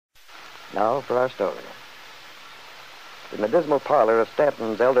Now for our story. In the dismal parlor of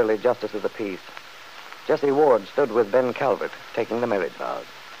Stanton's elderly justice of the peace, Jessie Ward stood with Ben Calvert, taking the marriage vows.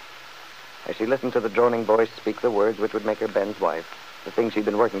 As she listened to the droning voice speak the words which would make her Ben's wife, the thing she'd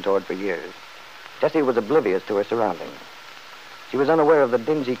been working toward for years, Jessie was oblivious to her surroundings. She was unaware of the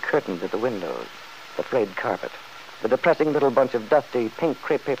dingy curtains at the windows, the frayed carpet, the depressing little bunch of dusty pink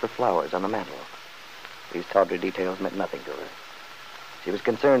crepe paper flowers on the mantel. These tawdry details meant nothing to her. She was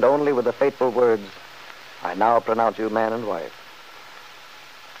concerned only with the fateful words, "I now pronounce you man and wife."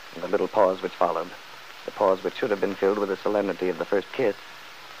 In the little pause which followed, the pause which should have been filled with the solemnity of the first kiss,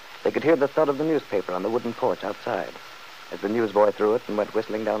 they could hear the thud of the newspaper on the wooden porch outside as the newsboy threw it and went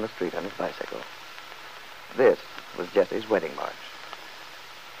whistling down the street on his bicycle. This was Jessie's wedding march.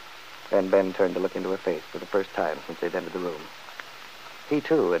 Then Ben turned to look into her face for the first time since they'd entered the room. He,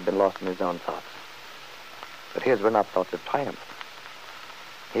 too, had been lost in his own thoughts. But his were not thoughts of triumph.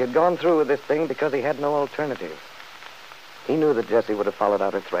 He had gone through with this thing because he had no alternative. He knew that Jessie would have followed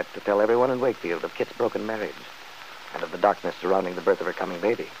out her threat to tell everyone in Wakefield of Kit's broken marriage and of the darkness surrounding the birth of her coming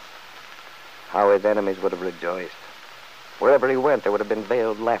baby. How his enemies would have rejoiced. Wherever he went, there would have been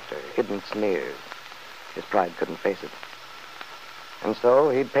veiled laughter, hidden sneers. His pride couldn't face it. And so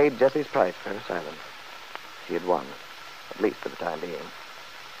he'd paid Jessie's price for her silence. She had won, at least for the time being.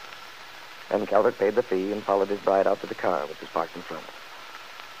 Then Calvert paid the fee and followed his bride out to the car, which was parked in front.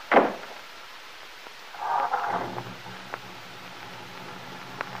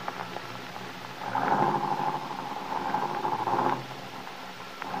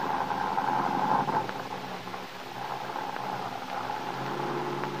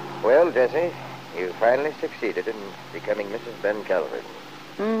 Well, Jessie, you finally succeeded in becoming Mrs. Ben Calvert.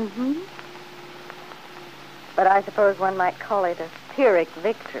 Mm-hmm. But I suppose one might call it a Pyrrhic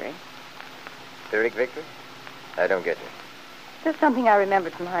victory. Pyrrhic victory? I don't get you. Just something I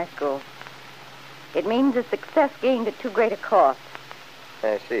remembered from high school. It means a success gained at too great a cost.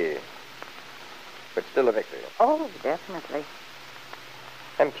 I see. But still a victory. Oh, definitely.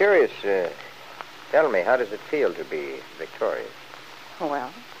 I'm curious. Tell me, how does it feel to be victorious?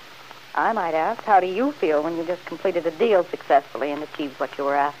 Well, I might ask, how do you feel when you just completed a deal successfully and achieved what you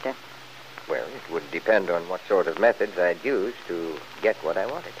were after? Well, it would depend on what sort of methods I'd use to get what I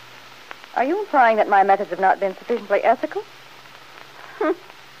wanted. Are you implying that my methods have not been sufficiently ethical?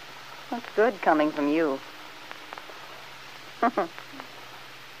 That's good coming from you.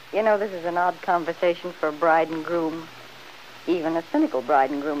 You know, this is an odd conversation for a bride and groom, even a cynical bride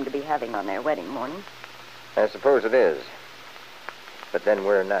and groom, to be having on their wedding morning. I suppose it is. But then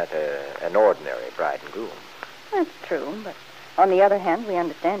we're not an ordinary bride and groom. That's true, but on the other hand, we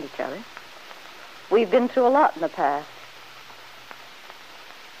understand each other. We've been through a lot in the past.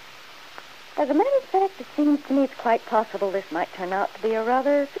 As a matter of fact, it seems to me it's quite possible this might turn out to be a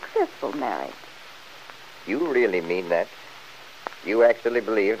rather successful marriage. You really mean that? You actually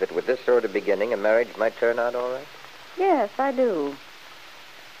believe that with this sort of beginning, a marriage might turn out all right? Yes, I do.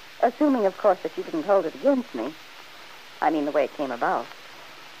 Assuming, of course, that you didn't hold it against me. I mean, the way it came about.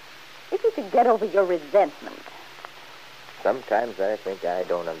 If you could get over your resentment. Sometimes I think I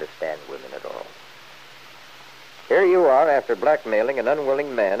don't understand women at all. Here you are, after blackmailing an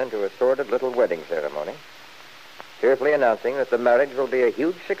unwilling man into a sordid little wedding ceremony, cheerfully announcing that the marriage will be a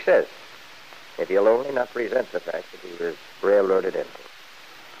huge success if he'll only not resent the fact that he was railroaded into.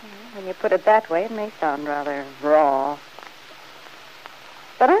 When you put it that way, it may sound rather raw.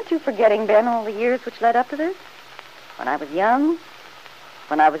 But aren't you forgetting, Ben, all the years which led up to this? When I was young,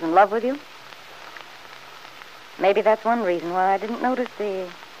 when I was in love with you. Maybe that's one reason why I didn't notice the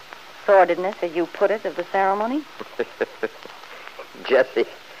sordidness, as you put it, of the ceremony. Jessie,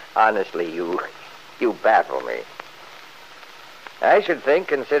 honestly, you baffle me. I should think,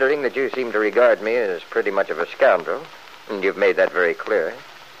 considering that you seem to regard me as pretty much of a scoundrel, and you've made that very clear,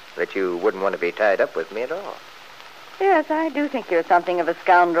 that you wouldn't want to be tied up with me at all. Yes, I do think you're something of a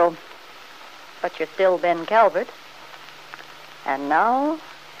scoundrel. But you're still Ben Calvert. And now,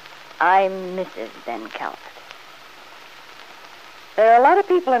 I'm Mrs. Ben Calvert. There are a lot of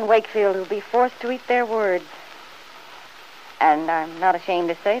people in Wakefield who'll be forced to eat their words. And I'm not ashamed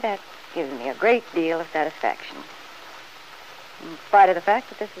to say that gives me a great deal of satisfaction. In spite of the fact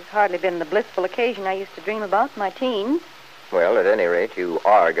that this has hardly been the blissful occasion I used to dream about in my teens. Well, at any rate, you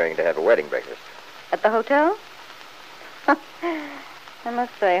are going to have a wedding breakfast. At the hotel? I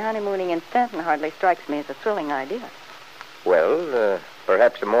must say, honeymooning in Stanton hardly strikes me as a thrilling idea. Well,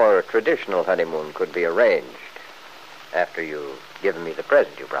 perhaps a more traditional honeymoon could be arranged after you've given me the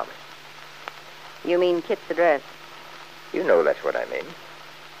present you promised. You mean Kit's address? You know that's what I mean.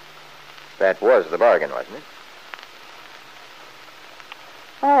 That was the bargain, wasn't it?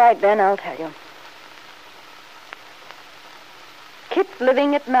 All right, Ben, I'll tell you. Kit's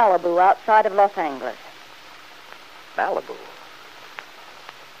living at Malibu outside of Los Angeles. Malibu?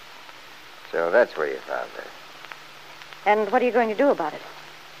 So that's where you found her. And what are you going to do about it?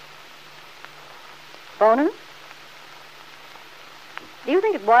 Phone her? Do you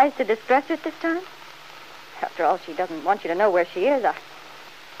think it wise to distress her at this time? After all, she doesn't want you to know where she is.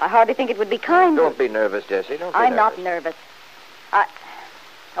 I hardly think it would be kind. Don't be nervous, Jessie. Don't be I'm nervous. not nervous.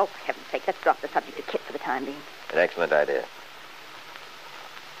 Oh, for heaven's sake, let's drop the subject of Kit for the time being. An excellent idea.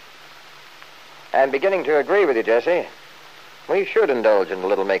 I'm beginning to agree with you, Jessie. We should indulge in a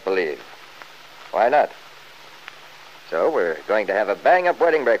little make-believe. Why not? So we're going to have a bang-up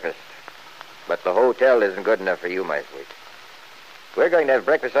wedding breakfast. But the hotel isn't good enough for you, my sweet. We're going to have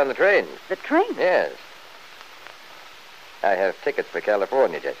breakfast on the train. The train? Yes. I have tickets for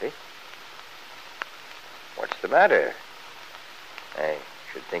California, Jessie. What's the matter? I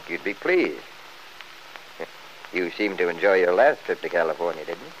should think you'd be pleased. You seemed to enjoy your last trip to California,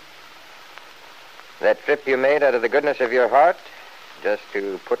 didn't you? That trip you made out of the goodness of your heart, just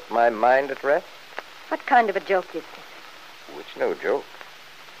to put my mind at rest? What kind of a joke is this? Oh, it's no joke.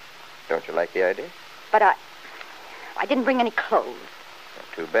 Don't you like the idea? But I didn't bring any clothes.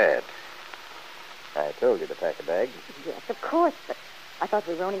 Not too bad. I told you to pack a bag. Yes, of course, but I thought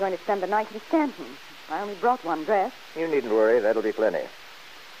we were only going to spend the night in Stanton. I only brought one dress. You needn't worry. That'll be plenty.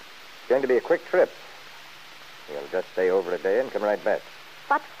 It's going to be a quick trip. You'll just stay over a day and come right back.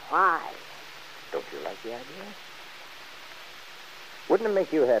 But why? Don't you like the idea? Wouldn't it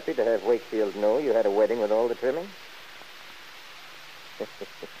make you happy to have Wakefield know you had a wedding with all the trimmings? What's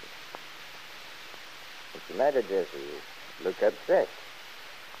the matter, Jessie? You look upset.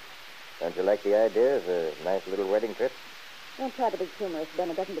 Don't you like the idea of a nice little wedding trip? Don't try to be humorous, Ben.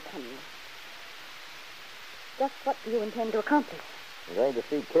 It doesn't become you. Just what do you intend to accomplish? I'm going to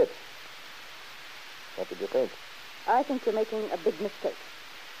see Kit. What did you think? I think you're making a big mistake.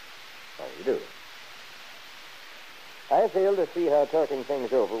 Oh, you do? I fail to see how talking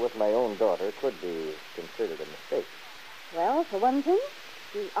things over with my own daughter could be considered a mistake. Well, for one thing,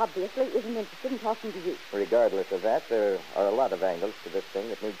 she obviously isn't interested in talking to you. Regardless of that, there are a lot of angles to this thing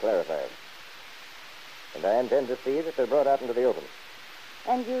that need clarified. And I intend to see that they're brought out into the open.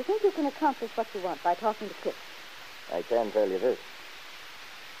 And you think you can accomplish what you want by talking to Kit? I can tell you this.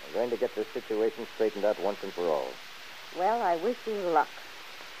 I'm going to get this situation straightened out once and for all. Well, I wish you luck.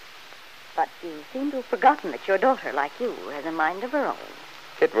 But you seem to have forgotten that your daughter, like you, has a mind of her own.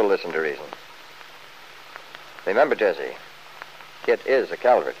 Kit will listen to reason. Remember, Jessie, Kit is a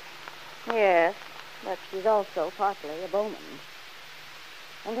Calvert. Yes, but she's also partly a Bowman.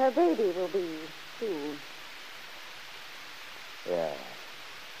 And her baby will be, too. Yeah.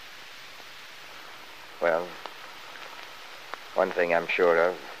 Well, one thing I'm sure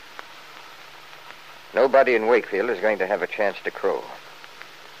of. Nobody in Wakefield is going to have a chance to crow.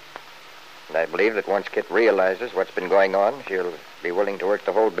 And I believe that once Kit realizes what's been going on, she'll be willing to work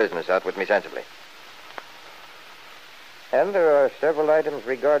the whole business out with me sensibly. And there are several items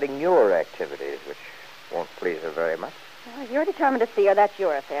regarding your activities which won't please her very much. Well, if you're determined to see her, that's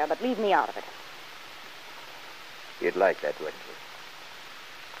your affair, but leave me out of it. You'd like that, wouldn't you?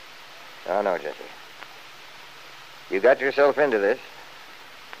 Oh, no, Jessie. You got yourself into this.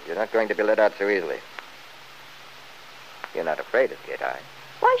 You're not going to be let out so easily. You're not afraid of Kit, are you?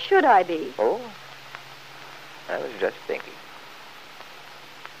 Why should I be? Oh, I was just thinking.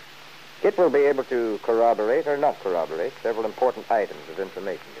 Kit will be able to corroborate or not corroborate several important items of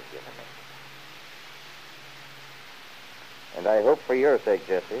information you've given me. And I hope for your sake,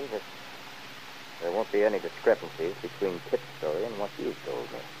 Jessie, that there won't be any discrepancies between Kit's story and what you've told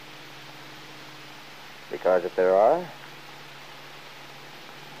me. Because if there are,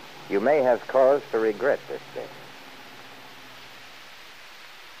 you may have cause to regret this day.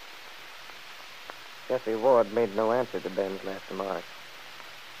 Jessie Ward made no answer to Ben's last remark.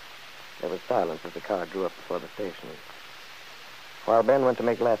 There was silence as the car drew up before the station. While Ben went to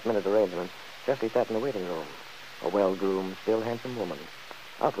make last-minute arrangements, Jessie sat in the waiting room, a well-groomed, still handsome woman,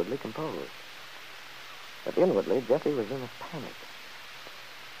 outwardly composed. But inwardly, Jessie was in a panic.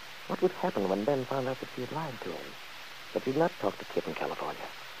 What would happen when Ben found out that she had lied to him? That she'd not talked to Kit in California?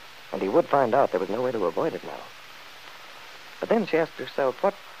 And he would find out there was no way to avoid it now. But then she asked herself,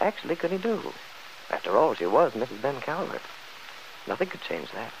 what actually could he do? After all, she was Mrs. Ben Calvert. Nothing could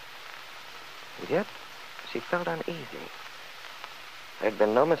change that. And yet, she felt uneasy. There'd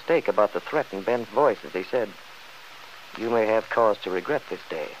been no mistake about the threat in Ben's voice as he said, "You may have cause to regret this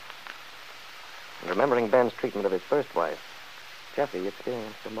day." And remembering Ben's treatment of his first wife, Jessie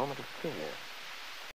experienced a moment of fear.